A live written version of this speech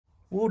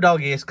Ooh,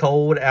 doggy, it's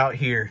cold out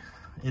here.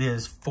 It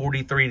is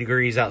 43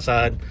 degrees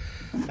outside.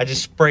 I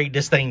just sprayed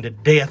this thing to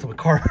death with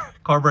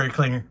carburetor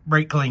cleaner,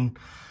 brake clean,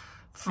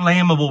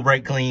 flammable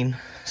brake clean.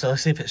 So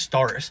let's see if it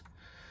starts.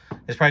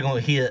 It's probably gonna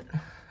hit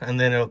and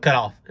then it'll cut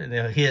off, and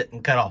it'll hit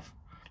and cut off.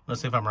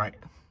 Let's see if I'm right.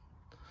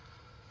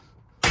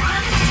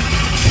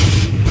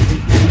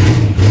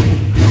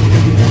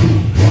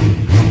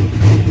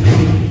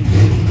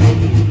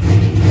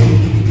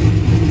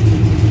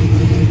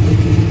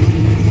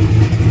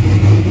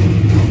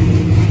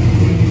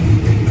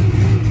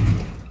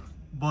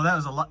 Boy, that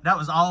was a lot. That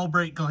was all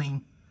brake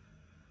clean.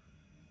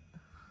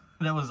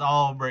 That was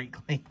all brake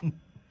clean. All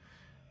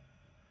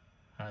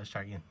right, let's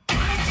try again.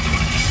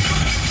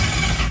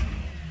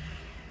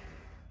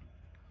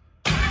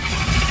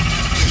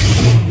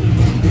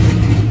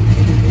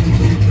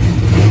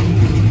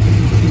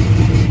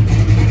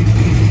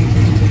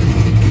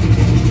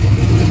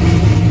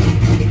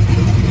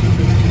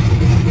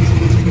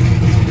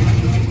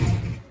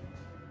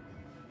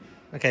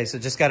 Okay, so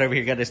just got over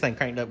here, got this thing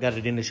cranked up, got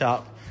it in the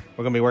shop.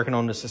 We're gonna be working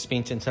on the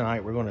suspension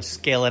tonight. We're gonna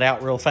scale it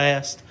out real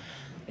fast.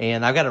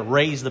 And I've got to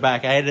raise the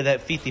back. I added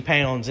that 50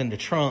 pounds in the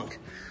trunk.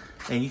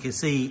 And you can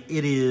see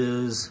it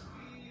is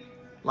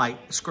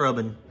like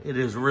scrubbing. It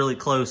is really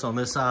close on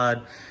this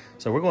side.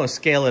 So we're gonna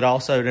scale it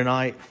also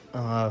tonight.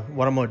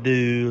 What I'm gonna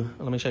do,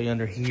 let me show you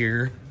under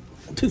here.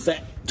 Too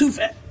fat, too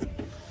fat.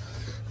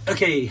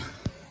 Okay,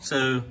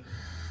 so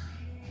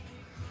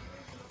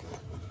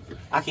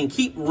I can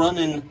keep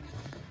running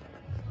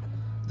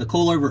the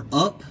coilover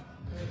up,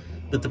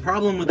 but the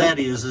problem with that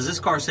is this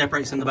car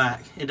separates in the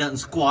back. It doesn't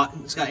squat,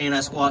 it's got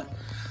anti-squat.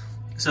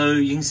 So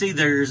you can see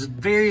there's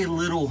very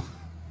little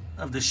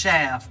of the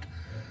shaft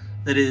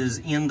that is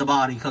in the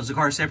body because the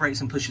car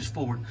separates and pushes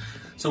forward.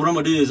 So what I'm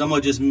gonna do is I'm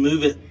gonna just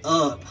move it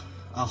up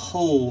a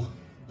hole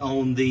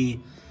on the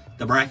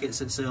brackets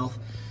itself.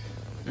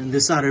 And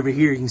this side over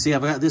here, you can see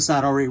I've got this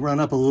side already run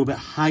up a little bit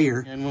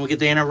higher. And when we get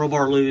the anti-roll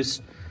bar loose,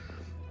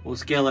 we'll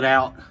scale it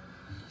out,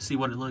 see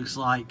what it looks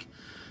like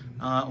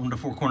on the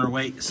 4-corner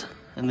weights,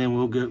 and then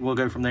we'll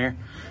go from there.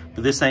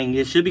 But this thing,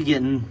 it should be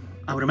getting,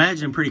 I would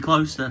imagine, pretty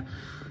close to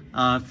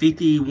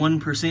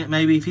 51%,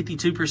 maybe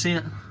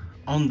 52%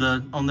 on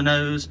the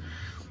nose.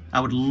 I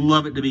would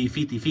love it to be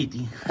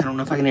 50-50. I don't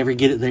know if I can ever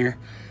get it there,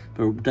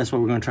 but that's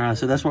what we're gonna try.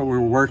 So that's what we're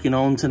working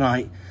on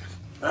tonight.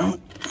 And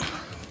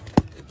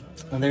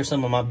there's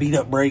some of my beat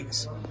up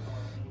brakes.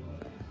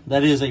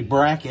 That is a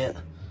bracket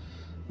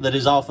that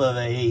is off of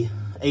a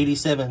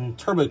 87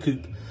 Turbo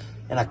Coupe.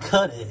 And I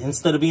cut it,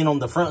 instead of being on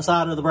the front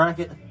side of the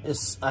bracket,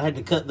 I had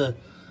to cut the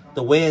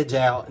wedge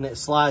out, and it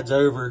slides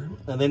over,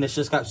 and then it's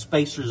just got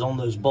spacers on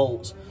those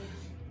bolts.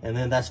 And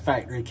then that's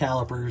factory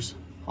calipers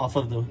off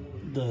of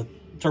the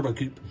Turbo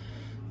Coupe.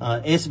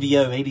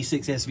 SVO,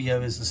 86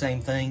 SVO is the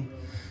same thing.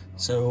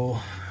 So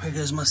here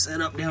goes my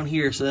setup down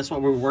here. So that's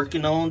what we're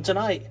working on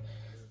tonight.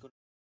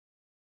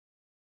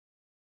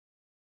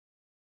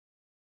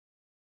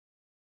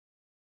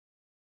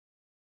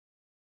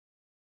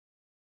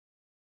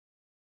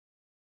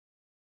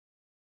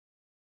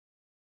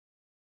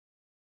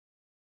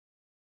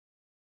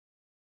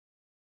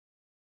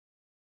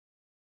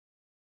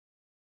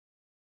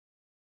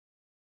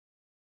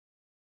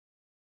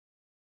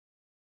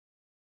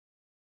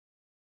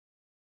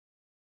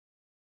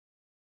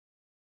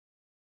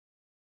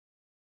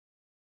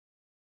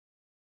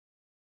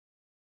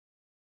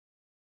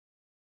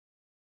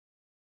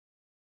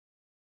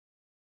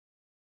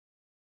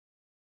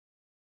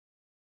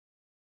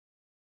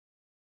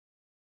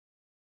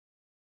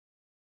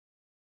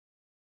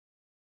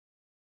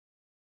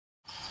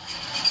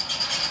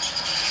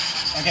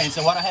 Okay,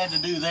 so what I had to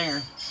do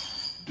there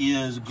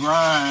is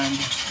grind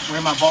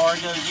where my bar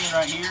goes in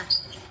right here.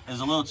 Is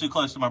a little too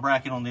close to my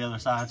bracket on the other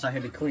side, so I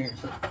had to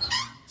clearance it.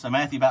 So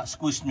Matthew about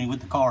squished me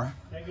with the car.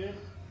 That good?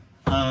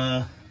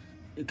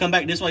 Come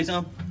back this way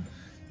some.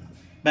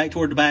 Back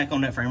toward the back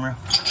on that frame rail.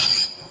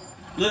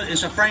 Look,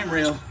 it's a frame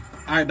rail.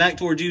 All right, back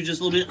towards you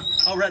just a little bit.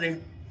 Oh, right there.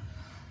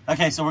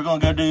 Okay, so we're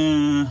gonna go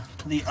do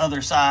the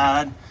other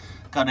side.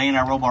 Got the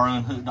anti-roll bar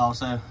unhooked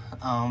also.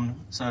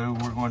 So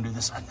we're going to do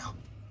this side now.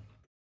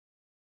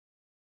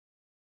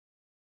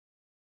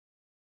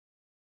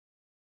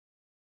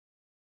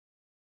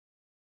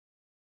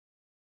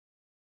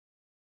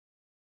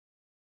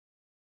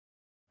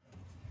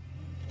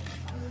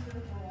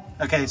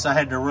 Okay, so I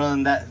had to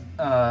run that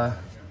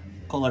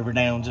coilover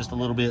down just a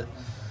little bit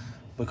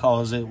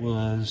because it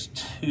was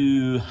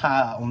too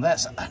high on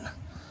that side.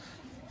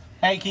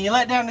 Hey, can you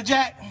let down the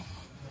jack?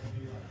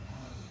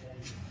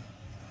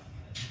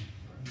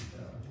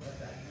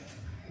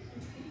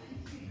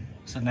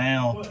 So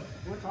now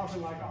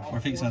we're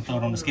fixing to throw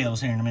it on the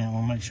scales here in a minute.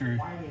 We'll make sure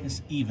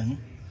it's even.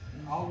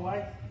 All the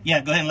way?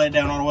 Yeah, go ahead and lay it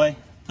down all the way.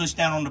 Push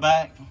down on the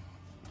back.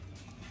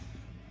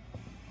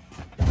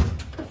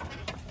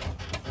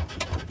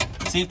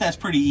 See if that's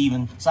pretty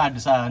even, side to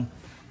side.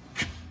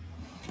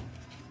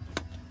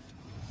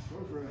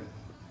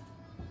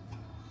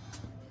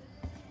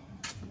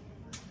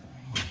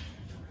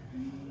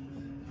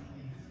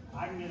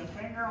 I can get a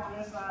finger on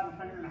this side and a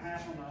finger and a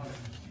half on the other.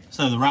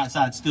 So the right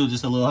side's still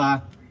just a little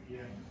high? Yeah.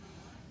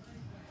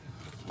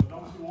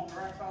 Don't you want the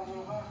right side a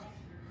little high?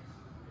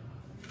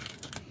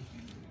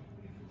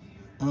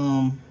 I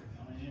mean,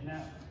 in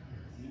that,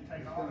 you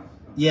take all of it.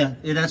 Yeah,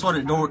 that's what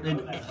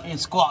it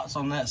squats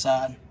on that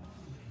side.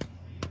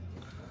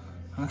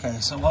 Okay,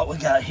 so what we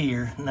got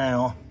here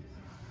now,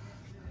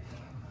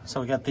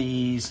 so we got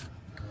these,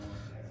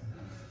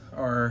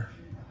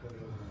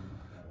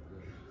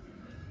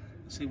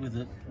 see with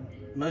the,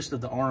 most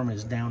of the arm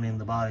is down in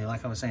the body,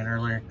 like I was saying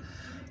earlier.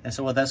 And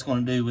so what that's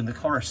going to do when the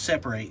car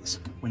separates,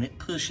 when it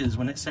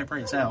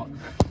separates out,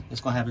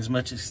 it's going to have as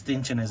much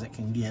extension as it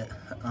can get.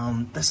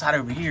 This side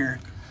over here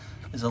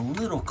is a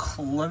little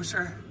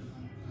closer.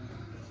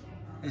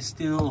 It's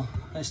still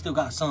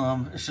got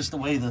some. It's just the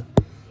way the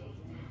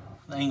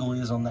angle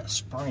is on that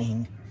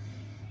spring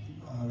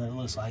that it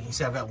looks like. You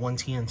see I've got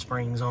 110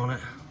 springs on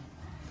it.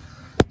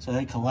 So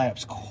they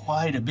collapse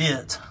quite a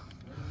bit.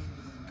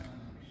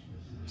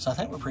 So I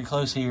think we're pretty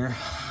close here.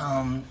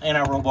 And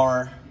our roll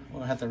bar,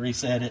 we'll have to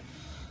reset it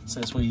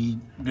since we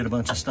did a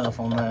bunch of stuff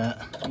on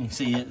that. You can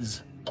see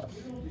it's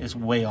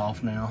way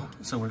off now.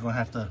 So we're gonna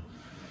have to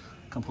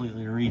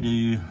completely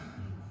redo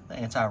the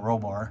anti-roll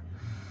bar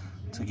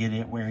to get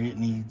it where it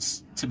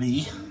needs to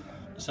be.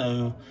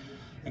 So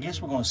I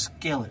guess we're gonna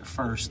scale it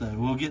first though.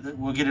 We'll get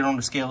it on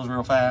the scales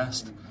real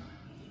fast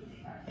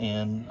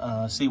and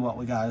see what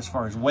we got as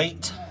far as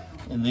weight.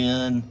 And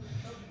then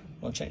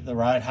we'll check the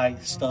ride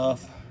height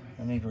stuff.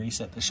 I need to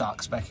reset the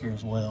shocks back here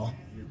as well.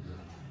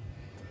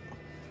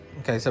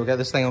 Okay, so we got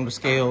this thing on the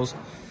scales.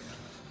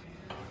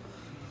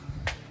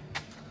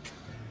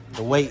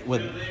 The weight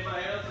with...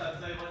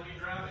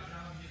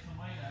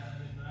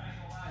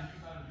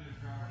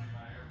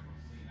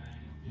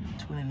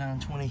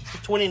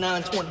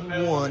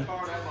 29.21.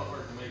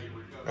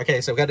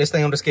 Okay, so we got this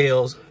thing on the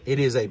scales. It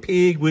is a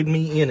pig with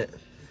me in it.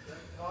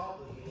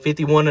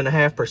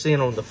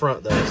 51.5% on the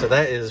front though. So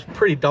that is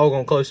pretty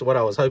doggone close to what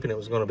I was hoping it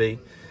was going to be.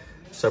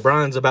 So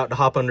Brian's about to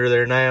hop under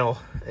there now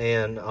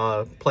and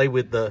play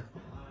with the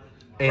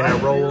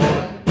anti-roll on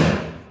it.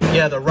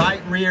 Yeah, the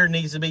right rear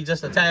needs to be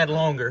just a tad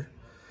longer.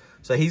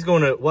 So he's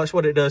going to, watch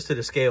what it does to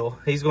the scale.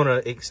 He's going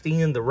to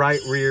extend the right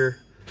rear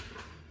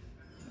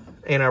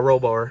anti-roll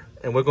bar,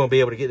 and we're going to be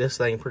able to get this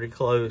thing pretty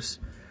close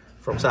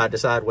from side to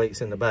side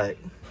weights in the back.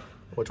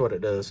 Watch what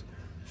it does.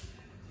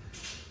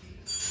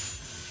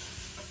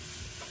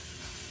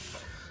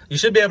 You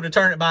should be able to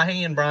turn it by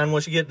hand, Brian,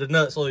 once you get the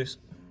nuts loose.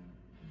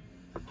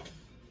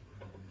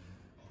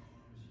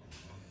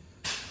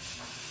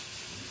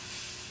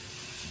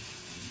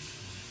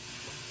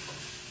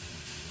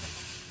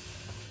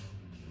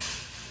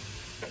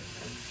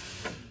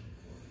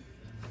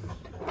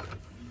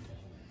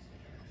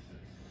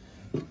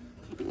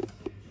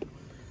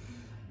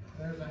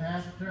 There's a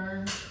half a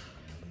turn.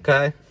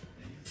 Okay.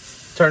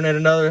 Turn it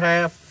another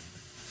half.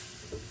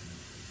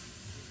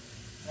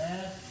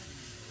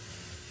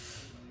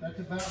 That's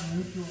about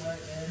neutral right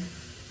there.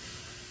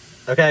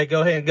 Okay,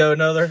 go ahead and go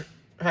another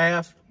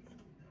half.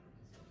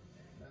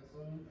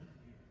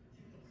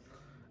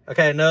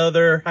 Okay,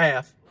 another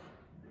half.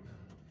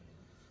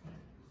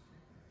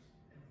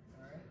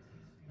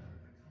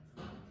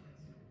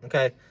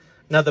 Okay.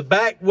 Now the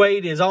back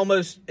weight is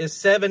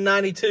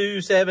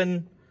 792,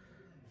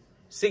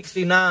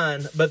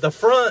 769, but the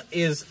front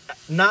is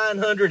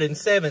 900 and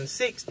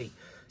 760.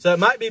 So it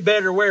might be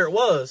better where it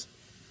was.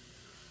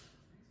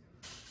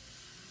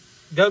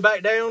 Go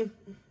back down,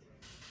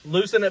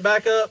 loosen it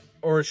back up,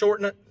 or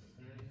shorten it.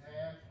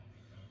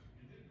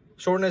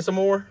 Shorten it some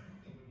more.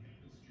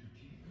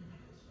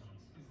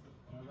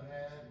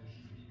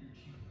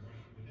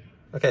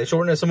 Okay,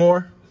 shorten it some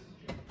more.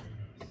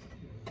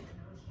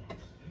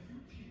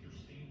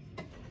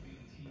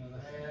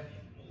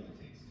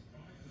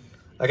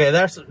 Okay,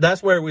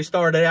 that's where we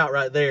started out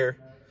right there.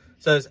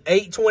 So it's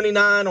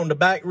 829 on the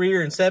back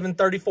rear and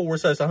 734,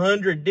 so it's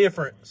 100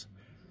 difference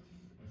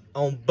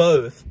on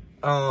both.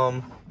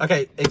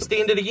 Okay,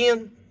 extend it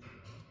again.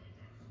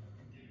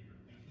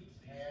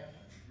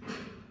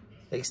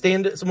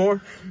 Extend it some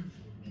more.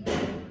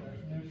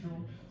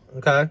 Okay.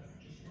 Another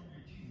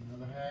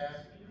half.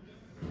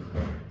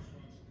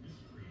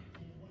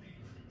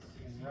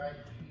 And right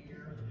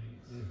here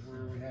is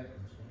where we had it.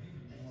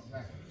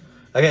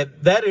 Okay,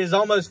 that is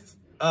almost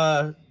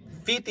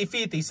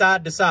 50-50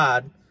 side to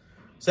side.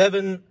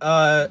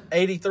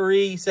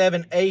 783,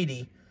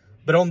 780.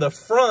 But on the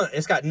front,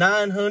 it's got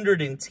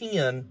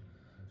 910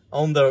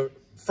 on the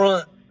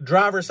front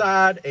driver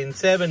side and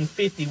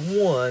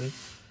 751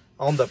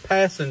 on the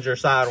passenger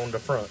side on the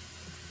front.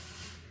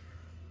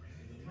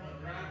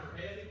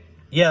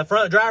 Yeah,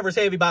 front driver's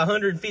heavy by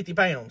 150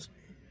 pounds.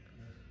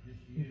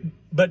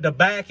 But the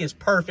back is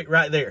perfect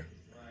right there.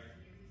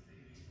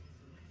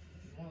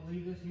 You want to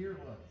leave this here or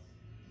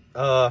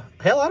what?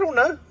 Hell, I don't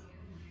know.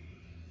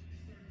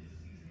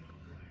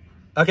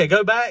 Okay,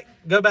 go back,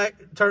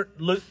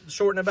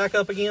 shorten it back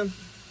up again.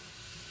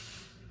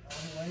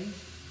 Other way?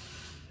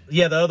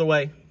 Yeah, the other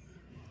way.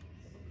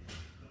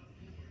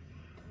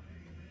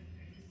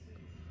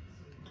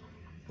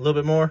 A little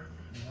bit more.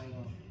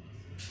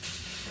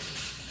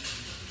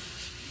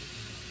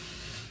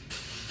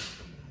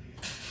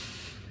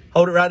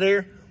 Hold it right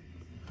there.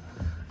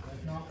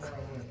 That's not where I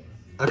went.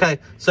 Okay,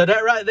 so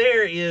that right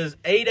there is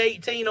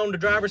 818 on the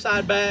driver's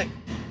side back,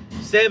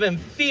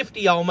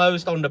 750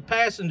 almost on the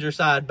passenger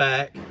side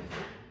back.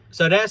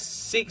 So that's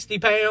 60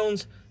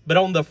 pounds, but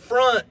on the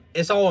front,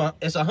 it's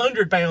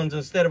 100 pounds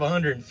instead of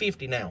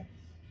 150 now.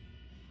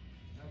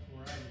 That's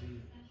where I do.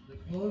 The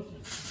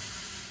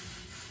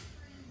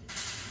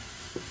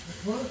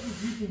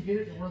closest you can get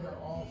it to where they're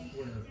all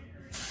square.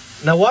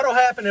 Now, what'll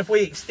happen if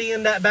we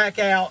extend that back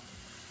out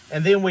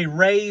and then we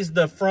raise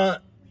the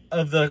front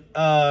of the,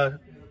 It'll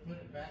put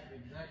it back to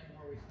exactly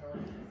where we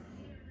started.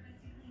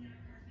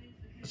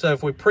 so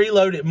if we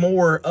preload it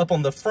more up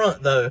on the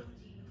front though.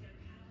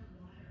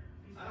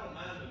 I don't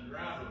mind the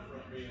driver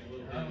front being a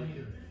little I don't bit,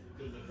 either.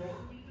 because the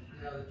torque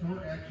Yeah, the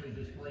torque actually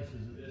displaces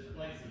it.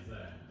 displaces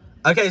that.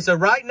 Okay, so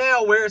right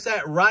now, where it's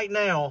at right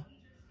now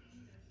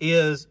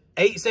is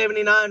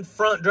 879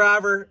 front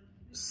driver,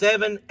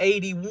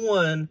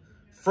 781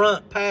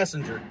 front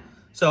passenger.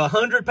 So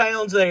 100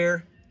 pounds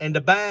there, and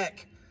the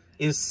back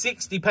is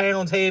 60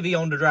 pounds heavy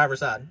on the driver's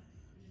side.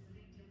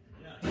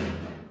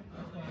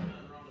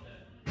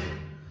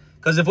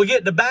 Because if we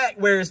get the back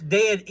where it's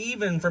dead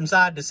even from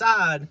side to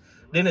side,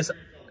 then it's...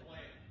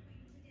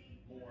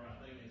 More,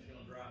 I think it's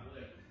going to drop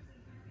left.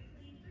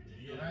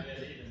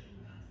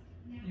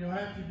 You'll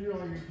have to do all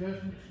your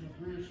adjustments with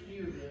rear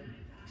skew then.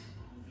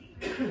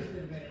 Instead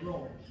of letting it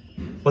roll.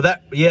 Well,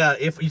 that, yeah,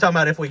 if you're talking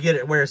about if we get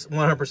it where it's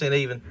 100%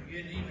 even. To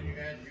get it even, you're going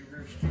to have to do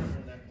rear skew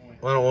from that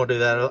point. Well, I don't want to do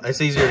that.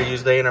 It's easier to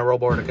use the anti-roll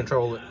bar to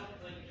control it. I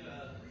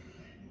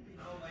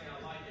don't think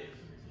I like it.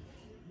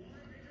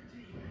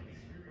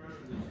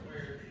 Perfectly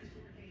square.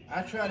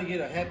 I try to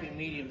get a happy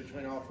medium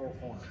between all four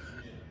corners.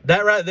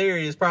 That right there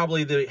is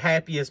probably the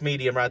happiest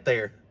medium right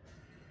there.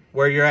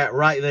 Where you're at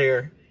right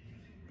there.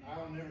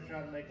 I'll never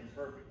try to make them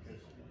perfect because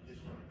it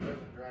just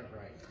doesn't drive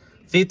right.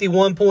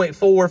 51.4,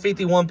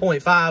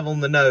 51.5 on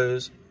the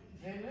nose.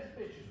 Man, that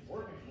bitch is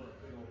working for a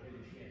big old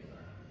bitty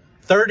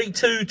shit.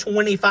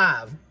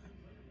 32.25.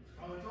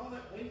 Oh, it's all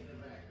that weight in the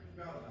back. I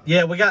forgot about it.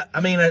 Yeah, we got,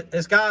 I mean,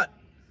 it's got,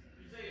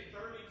 You say it's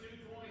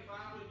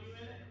 32.25 with you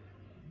in it?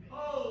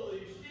 Holy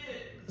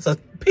shit! it's a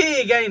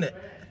pig, ain't it?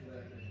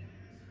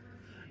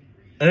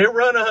 And it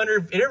run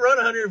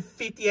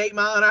 158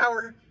 mile an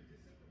hour.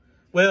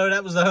 Well,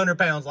 that was 100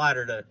 pounds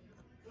lighter though.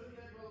 Put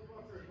that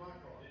motherfucker in my car.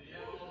 Did you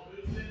have all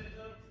the boots in it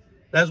though?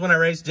 That was when I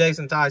raced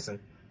Jason Tyson.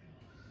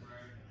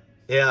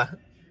 Yeah. That's the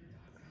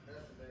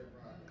damn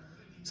right.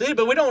 See,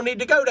 but we don't need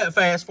to go that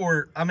fast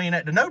for, I mean,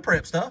 at the no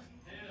prep stuff.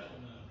 Hell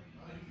no.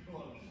 I ain't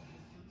close.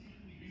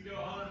 You go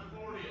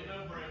 140 at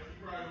no brake,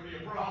 it's probably going to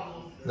be a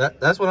problem.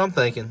 That's what I'm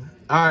thinking.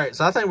 All right,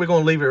 so I think we're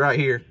going to leave it right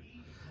here.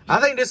 I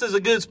think this is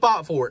a good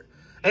spot for it.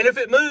 And if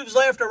it moves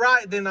left or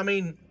right, then, I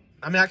mean,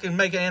 I can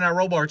make an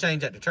anti-roll bar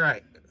change at the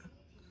track.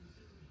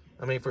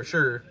 I mean, for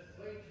sure.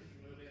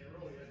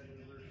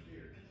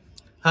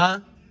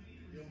 Huh?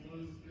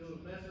 You'll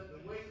mess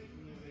up the weight if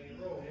you move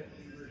in a roll. You have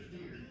to do rear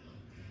steer.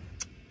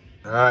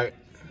 All right.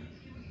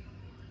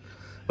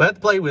 We'll have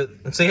to play with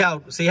and see how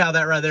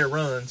that right there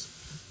runs.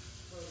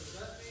 So does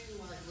that mean,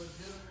 like,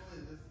 legitimately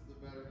this is the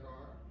better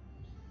car?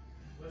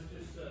 Let's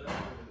just set up really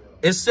well.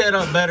 It's set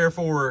up better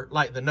for,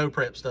 like, the no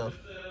prep stuff.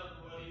 Set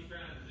up what he's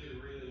trying to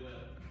do really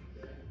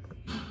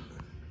well.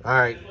 All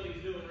right. That's what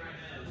he's doing right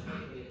now. Is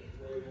making it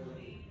where he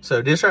wants it.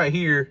 So this right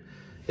here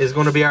is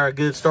going to be our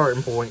good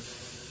starting point.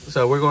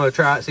 So we're going to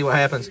try it, see what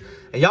happens.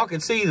 And y'all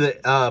can see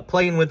that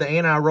playing with the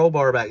anti-roll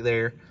bar back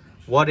there,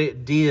 what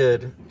it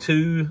did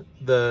to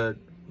the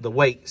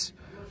weights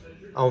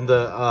on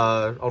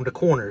the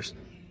corners.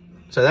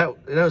 So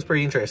that was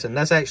pretty interesting.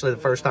 That's actually the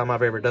first time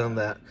I've ever done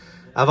that.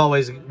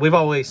 We've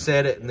always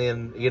said it and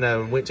then, you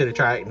know, went to the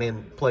track and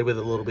then played with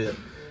it a little bit.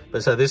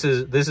 But so this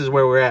is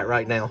where we're at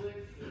right now.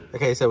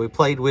 Okay, so we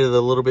played with it a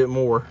little bit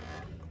more.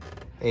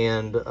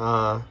 And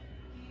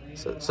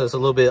so it's a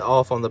little bit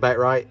off on the back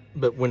right.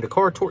 But when the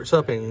car torques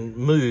up and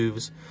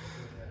moves,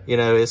 you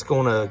know, it's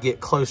going to get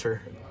closer.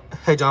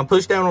 Hey, John,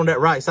 push down on that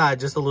right side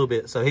just a little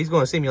bit. So he's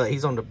going to simulate.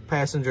 He's on the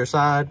passenger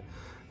side.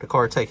 The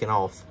car taking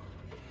off.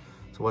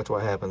 So watch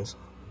what happens.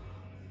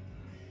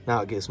 Now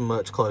it gets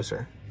much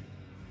closer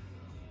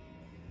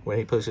when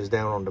he pushes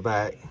down on the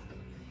back.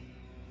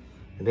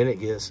 And then it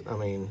gets, I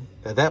mean,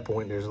 at that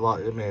point, there's a lot.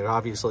 I mean,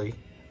 obviously,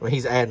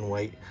 he's adding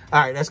weight. All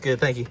right, that's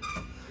good. Thank you.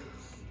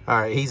 All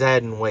right, he's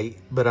adding weight.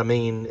 But, I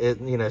mean, it,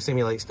 you know,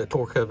 simulates the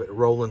torque of it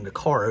rolling the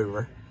car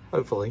over,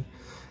 hopefully.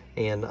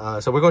 And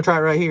so we're going to try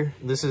it right here.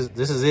 This is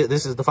it.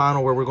 This is the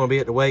final where we're going to be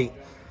at the weight.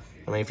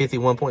 I mean,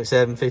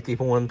 51.7,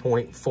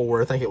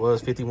 51.4, I think it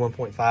was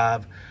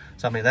 51.5.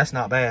 So, I mean, that's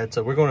not bad.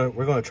 So we're going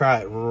to try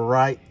it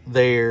right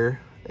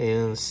there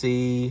and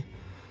see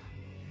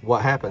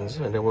what happens.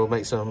 And then we'll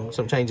make some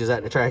changes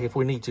at the track if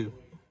we need to.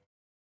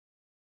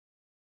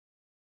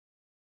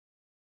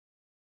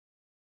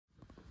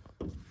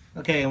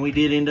 Okay, and we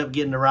did end up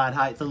getting the ride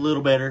height a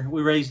little better.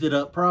 We raised it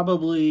up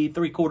probably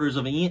 3/4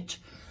 of an inch.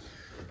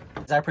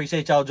 I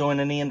appreciate y'all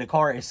joining in. The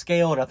car is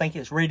scaled. I think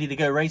it's ready to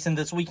go racing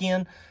this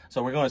weekend.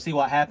 So we're going to see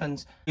what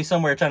happens. Be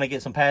somewhere trying to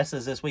get some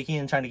passes this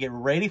weekend, trying to get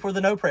ready for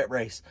the no prep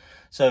race.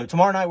 So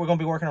tomorrow night, we're going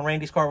to be working on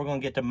Randy's car. We're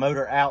going to get the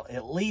motor out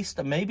at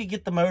least, maybe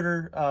get the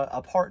motor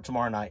apart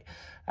tomorrow night.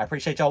 I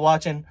appreciate y'all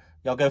watching.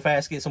 Y'all go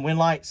fast, get some win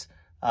lights.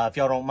 If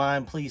y'all don't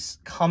mind, please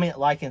comment,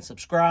 like, and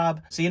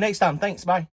subscribe. See you next time. Thanks. Bye.